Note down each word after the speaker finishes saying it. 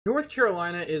North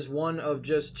Carolina is one of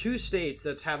just two states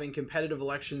that's having competitive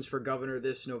elections for governor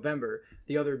this November,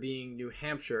 the other being New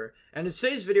Hampshire. And in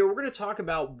today's video, we're going to talk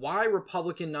about why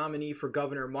Republican nominee for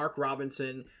governor Mark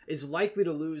Robinson is likely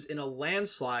to lose in a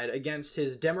landslide against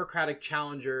his Democratic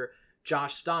challenger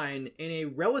Josh Stein in a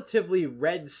relatively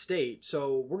red state.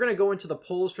 So we're going to go into the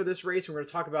polls for this race, and we're going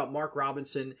to talk about Mark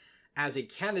Robinson as a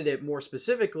candidate more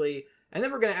specifically. And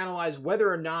then we're going to analyze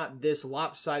whether or not this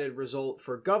lopsided result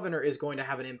for governor is going to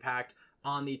have an impact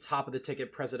on the top of the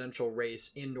ticket presidential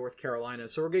race in North Carolina.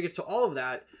 So we're going to get to all of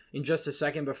that in just a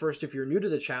second. But first, if you're new to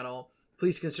the channel,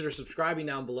 please consider subscribing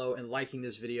down below and liking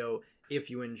this video if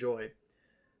you enjoy.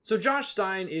 So Josh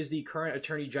Stein is the current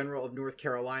Attorney General of North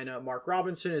Carolina. Mark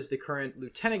Robinson is the current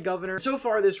Lieutenant Governor. So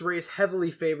far, this race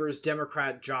heavily favors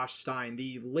Democrat Josh Stein.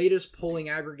 The latest polling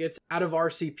aggregates out of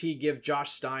RCP give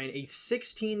Josh Stein a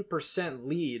 16%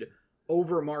 lead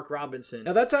over Mark Robinson.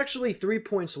 Now, that's actually 3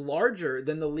 points larger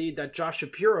than the lead that Josh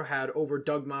Shapiro had over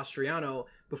Doug Mastriano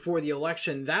before the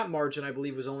election. That margin, I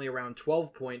believe, was only around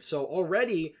 12 points. So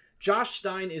already, Josh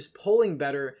Stein is polling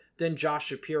better than Josh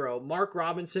Shapiro. Mark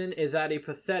Robinson is at a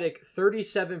pathetic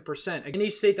 37% in a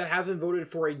state that hasn't voted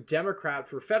for a Democrat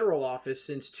for federal office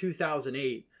since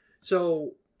 2008.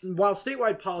 So while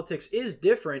statewide politics is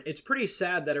different, it's pretty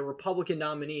sad that a Republican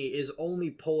nominee is only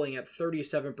polling at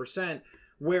 37%,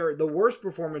 where the worst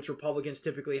performance Republicans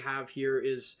typically have here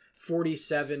is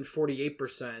 47,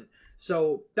 48%.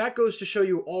 So that goes to show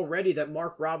you already that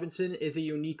Mark Robinson is a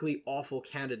uniquely awful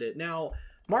candidate. Now,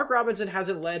 Mark Robinson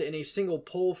hasn't led in a single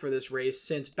poll for this race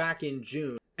since back in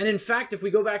June. And in fact, if we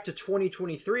go back to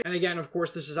 2023, and again, of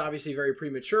course, this is obviously very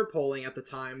premature polling at the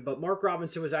time, but Mark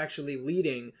Robinson was actually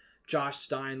leading Josh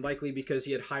Stein, likely because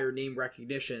he had higher name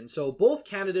recognition. So both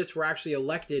candidates were actually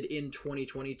elected in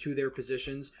 2020 to their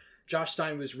positions. Josh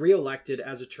Stein was reelected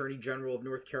as Attorney General of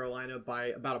North Carolina by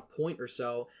about a point or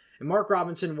so, and Mark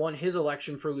Robinson won his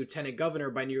election for Lieutenant Governor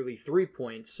by nearly 3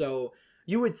 points. So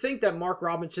you would think that Mark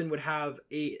Robinson would have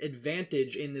an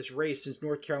advantage in this race since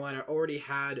North Carolina already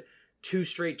had 2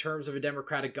 straight terms of a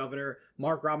Democratic governor.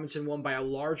 Mark Robinson won by a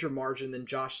larger margin than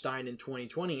Josh Stein in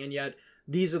 2020, and yet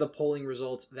these are the polling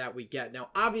results that we get. Now,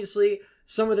 obviously,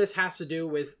 some of this has to do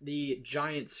with the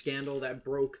giant scandal that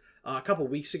broke a couple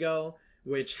weeks ago,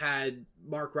 which had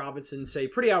Mark Robinson say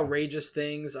pretty outrageous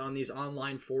things on these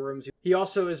online forums. He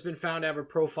also has been found to have a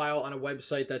profile on a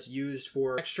website that's used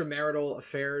for extramarital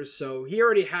affairs, so he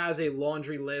already has a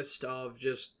laundry list of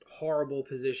just horrible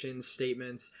positions,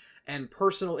 statements, and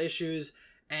personal issues.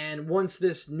 And once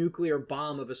this nuclear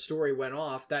bomb of a story went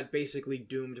off, that basically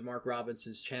doomed Mark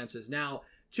Robinson's chances. Now,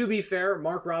 to be fair,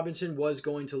 Mark Robinson was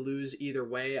going to lose either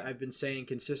way. I've been saying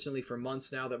consistently for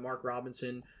months now that Mark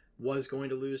Robinson was going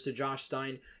to lose to Josh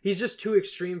Stein. He's just too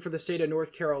extreme for the state of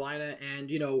North Carolina, and,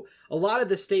 you know, a lot of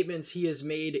the statements he has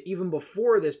made even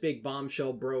before this big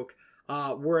bombshell broke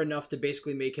were enough to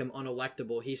basically make him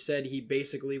unelectable. He said he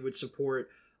basically would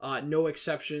support no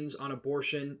exceptions on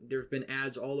abortion. There have been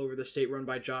ads all over the state run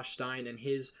by Josh Stein and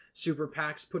his super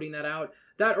PACs putting that out.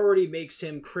 That already makes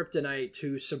him kryptonite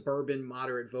to suburban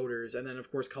moderate voters. And then,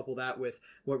 of course, couple that with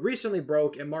what recently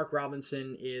broke, and Mark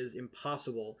Robinson is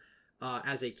impossible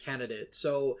as a candidate.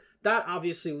 So that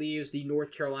obviously leaves the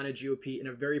North Carolina GOP in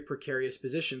a very precarious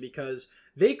position because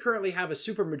they currently have a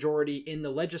supermajority in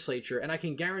the legislature. And I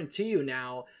can guarantee you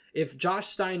now, if Josh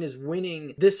Stein is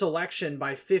winning this election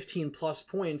by 15 plus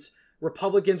points,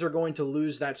 Republicans are going to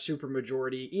lose that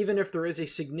supermajority, even if there is a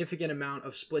significant amount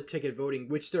of split ticket voting,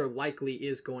 which there likely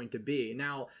is going to be.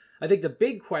 Now, I think the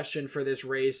big question for this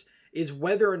race is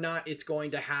whether or not it's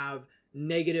going to have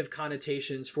negative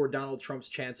connotations for Donald Trump's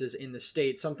chances in the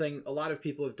state, something a lot of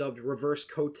people have dubbed reverse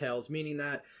coattails, meaning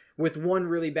that with one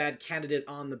really bad candidate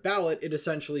on the ballot, it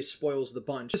essentially spoils the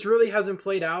bunch. This really hasn't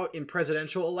played out in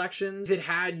presidential elections. If it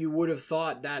had, you would have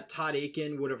thought that Todd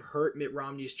Akin would have hurt Mitt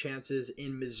Romney's chances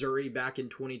in Missouri back in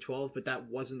 2012, but that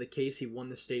wasn't the case. He won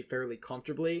the state fairly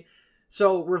comfortably.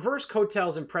 So reverse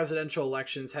coattails in presidential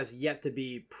elections has yet to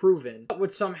be proven. But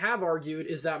what some have argued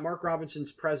is that Mark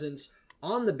Robinson's presence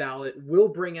on the ballot will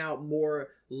bring out more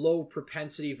low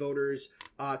propensity voters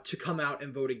to come out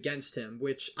and vote against him,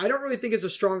 which I don't really think is a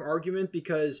strong argument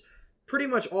because pretty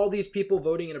much all these people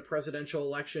voting in a presidential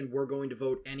election were going to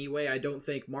vote anyway. I don't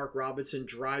think Mark Robinson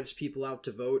drives people out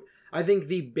to vote. I think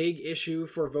the big issue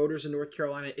for voters in North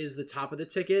Carolina is the top of the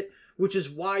ticket, which is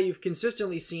why you've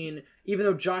consistently seen, even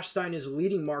though Josh Stein is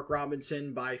leading Mark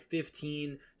Robinson by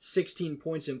 15, 16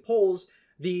 points in polls,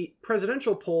 the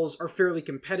presidential polls are fairly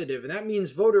competitive, and that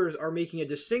means voters are making a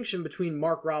distinction between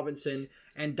Mark Robinson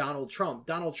and Donald Trump.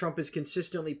 Donald Trump is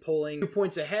consistently polling a few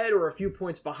points ahead or a few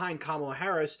points behind Kamala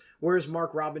Harris, whereas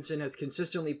Mark Robinson has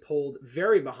consistently polled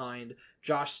very behind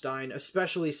Josh Stein,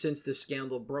 especially since this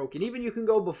scandal broke. And even you can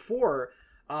go before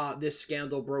this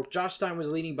scandal broke. Josh Stein was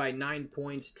leading by 9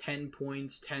 points, 10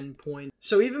 points, 10 points.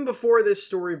 So even before this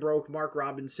story broke, Mark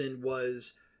Robinson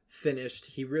was finished.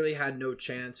 He really had no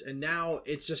chance, and now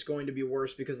it's just going to be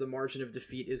worse because the margin of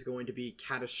defeat is going to be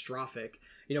catastrophic.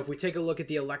 You know, if we take a look at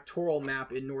the electoral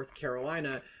map in North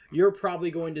Carolina, you're probably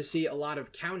going to see a lot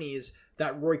of counties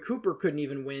that Roy Cooper couldn't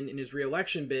even win in his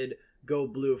re-election bid go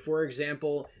blue. For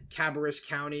example, Cabarrus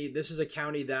County. This is a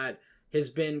county that has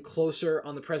been closer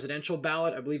on the presidential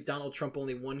ballot. I believe Donald Trump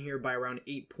only won here by around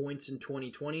 8 points in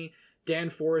 2020.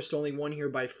 Dan Forest only won here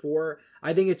by 4.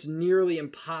 I think it's nearly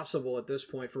impossible at this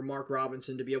point for Mark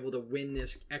Robinson to be able to win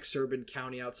this exurban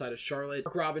county outside of Charlotte.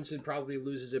 Mark Robinson probably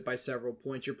loses it by several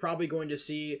points. You're probably going to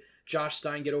see Josh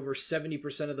Stein get over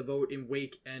 70% of the vote in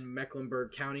Wake and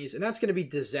Mecklenburg counties, and that's going to be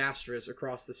disastrous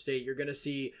across the state. You're going to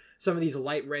see some of these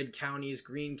light red counties,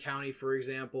 Greene County, for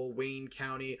example, Wayne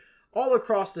County, all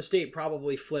across the state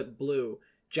probably flip blue.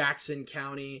 Jackson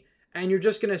County. And you're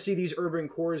just going to see these urban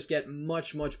cores get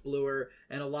much, much bluer,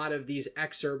 and a lot of these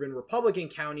ex-urban Republican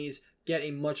counties get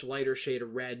a much lighter shade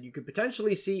of red. You could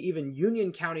potentially see even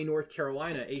Union County, North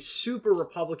Carolina, a super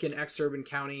Republican ex-urban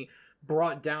county,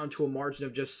 brought down to a margin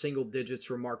of just single digits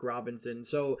for Mark Robinson.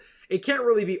 So it can't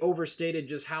really be overstated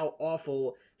just how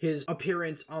awful his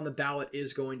appearance on the ballot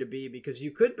is going to be, because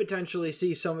you could potentially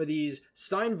see some of these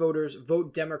Stein voters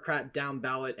vote Democrat down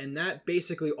ballot, and that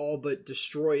basically all but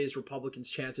destroys Republicans'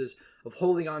 chances of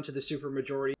holding on to the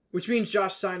supermajority, which means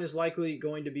Josh Stein is likely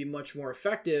going to be much more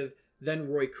effective than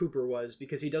Roy Cooper was,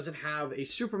 because he doesn't have a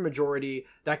supermajority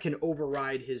that can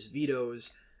override his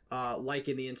vetoes, like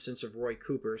in the instance of Roy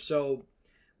Cooper. So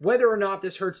whether or not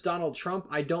this hurts Donald Trump,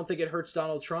 I don't think it hurts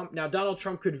Donald Trump. Now, Donald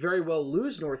Trump could very well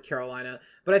lose North Carolina,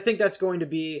 but I think that's going to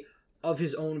be of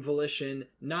his own volition,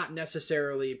 not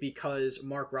necessarily because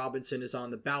Mark Robinson is on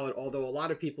the ballot, although a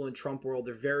lot of people in Trump world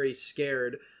are very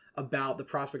scared about the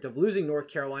prospect of losing North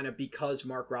Carolina because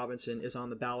Mark Robinson is on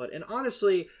the ballot. And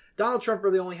honestly, Donald Trump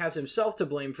really only has himself to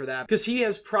blame for that, because he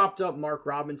has propped up Mark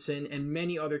Robinson and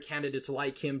many other candidates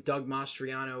like him, Doug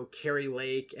Mastriano, Carrie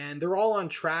Lake, and they're all on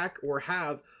track or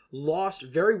have lost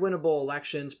very winnable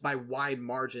elections by wide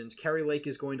margins. Carrie Lake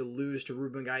is going to lose to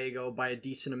Ruben Gallego by a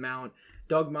decent amount.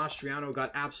 Doug Mastriano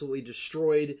got absolutely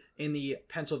destroyed in the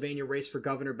Pennsylvania race for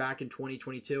governor back in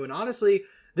 2022. And honestly,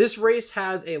 this race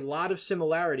has a lot of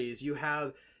similarities. You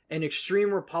have an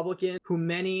extreme Republican who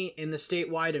many in the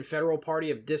statewide and federal party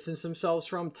have distanced themselves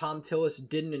from. Tom Tillis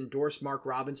didn't endorse Mark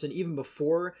Robinson even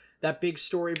before that big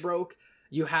story broke.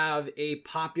 You have a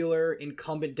popular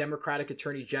incumbent Democratic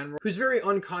Attorney General who's very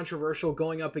uncontroversial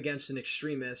going up against an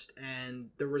extremist,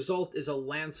 and the result is a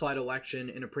landslide election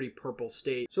in a pretty purple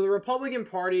state. So the Republican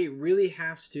Party really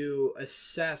has to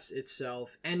assess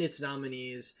itself and its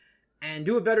nominees and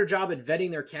do a better job at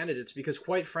vetting their candidates, because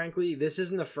quite frankly, this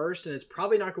isn't the first and it's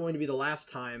probably not going to be the last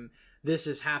time this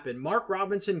has happened. Mark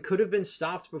Robinson could have been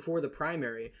stopped before the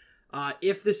primary.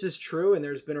 If this is true, and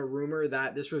there's been a rumor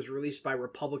that this was released by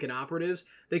Republican operatives,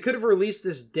 they could have released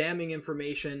this damning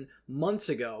information months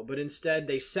ago, but instead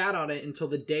they sat on it until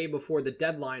the day before the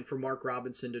deadline for Mark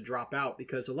Robinson to drop out,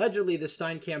 because allegedly the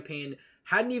Stein campaign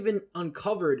hadn't even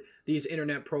uncovered these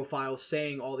internet profiles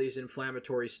saying all these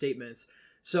inflammatory statements.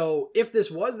 So if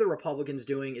this was the Republicans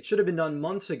doing, it should have been done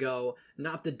months ago,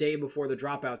 not the day before the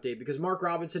dropout date, because Mark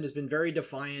Robinson has been very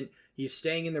defiant. He's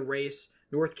staying in the race.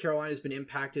 North Carolina has been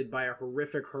impacted by a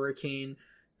horrific hurricane,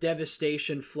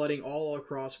 devastation, flooding all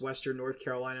across western North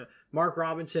Carolina. Mark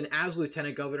Robinson, as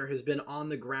lieutenant governor, has been on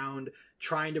the ground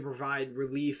trying to provide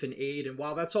relief and aid. And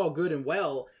while that's all good and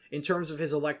well, in terms of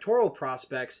his electoral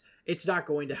prospects, it's not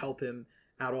going to help him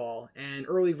at all. And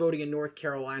early voting in North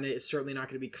Carolina is certainly not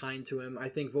going to be kind to him. I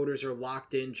think voters are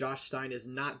locked in. Josh Stein is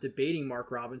not debating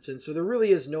Mark Robinson, so there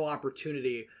really is no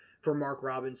opportunity for Mark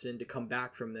Robinson to come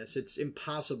back from this. It's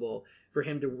impossible for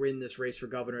him to win this race for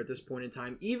governor at this point in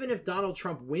time. Even if Donald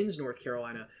Trump wins North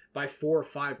Carolina by 4 or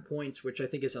 5 points, which I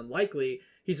think is unlikely,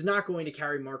 he's not going to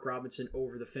carry Mark Robinson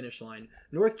over the finish line.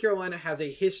 North Carolina has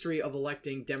a history of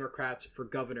electing Democrats for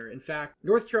governor. In fact,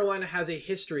 North Carolina has a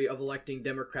history of electing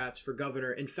Democrats for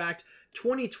governor. In fact,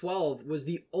 2012 was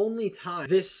the only time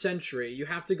this century, you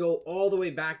have to go all the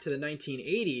way back to the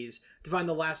 1980s to find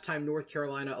the last time North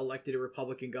Carolina elected a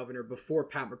Republican governor before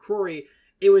Pat McCrory.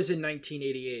 It was in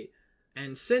 1988.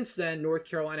 And since then, North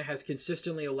Carolina has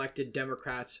consistently elected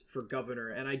Democrats for governor,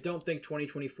 and I don't think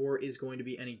 2024 is going to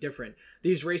be any different.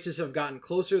 These races have gotten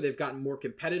closer, they've gotten more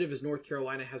competitive as North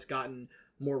Carolina has gotten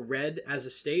more red as a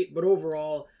state, but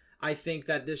overall, I think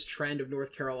that this trend of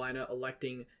North Carolina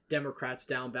electing Democrats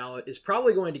down ballot is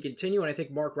probably going to continue, and I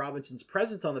think Mark Robinson's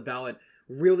presence on the ballot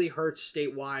really hurts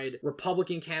statewide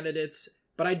Republican candidates.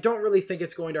 But I don't really think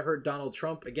it's going to hurt Donald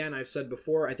Trump. Again, I've said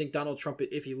before, I think Donald Trump,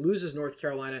 if he loses North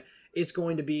Carolina, it's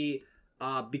going to be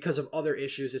because of other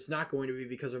issues. It's not going to be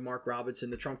because of Mark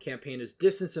Robinson. The Trump campaign has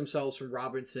distanced themselves from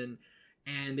Robinson,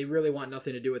 and they really want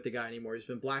nothing to do with the guy anymore. He's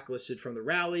been blacklisted from the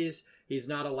rallies. He's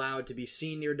not allowed to be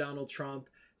seen near Donald Trump.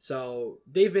 So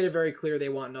they've made it very clear they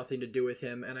want nothing to do with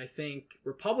him. And I think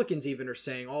Republicans even are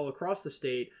saying all across the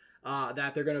state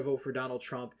that they're going to vote for Donald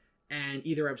Trump and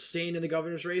either abstain in the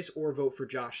governor's race or vote for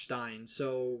Josh Stein.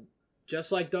 So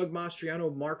just like Doug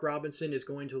Mastriano, Mark Robinson is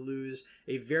going to lose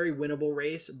a very winnable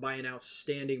race by an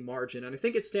outstanding margin. And I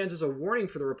think it stands as a warning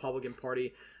for the Republican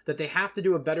Party that they have to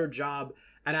do a better job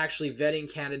at actually vetting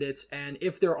candidates. And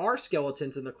if there are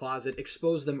skeletons in the closet,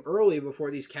 expose them early before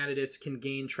these candidates can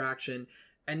gain traction.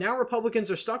 And now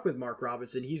Republicans are stuck with Mark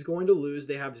Robinson. He's going to lose.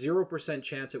 They have 0%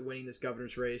 chance at winning this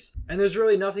governor's race. And there's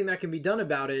really nothing that can be done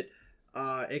about it.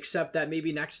 Except that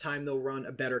maybe next time they'll run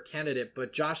a better candidate.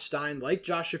 But Josh Stein, like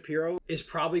Josh Shapiro, is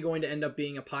probably going to end up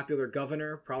being a popular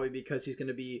governor, probably because he's going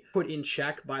to be put in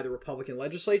check by the Republican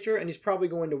legislature, and he's probably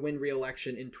going to win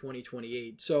re-election in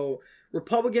 2028. So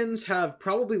Republicans have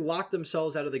probably locked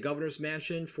themselves out of the governor's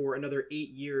mansion for another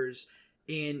 8 years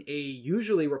in a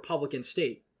usually Republican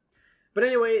state. But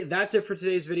anyway, that's it for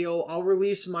today's video. I'll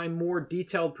release my more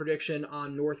detailed prediction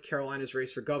on North Carolina's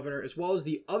race for governor, as well as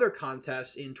the other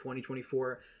contests in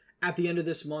 2024 at the end of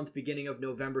this month, beginning of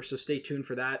November, so stay tuned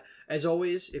for that. As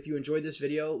always, if you enjoyed this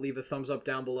video, leave a thumbs up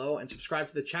down below and subscribe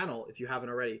to the channel if you haven't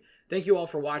already. Thank you all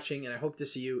for watching, and I hope to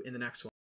see you in the next one.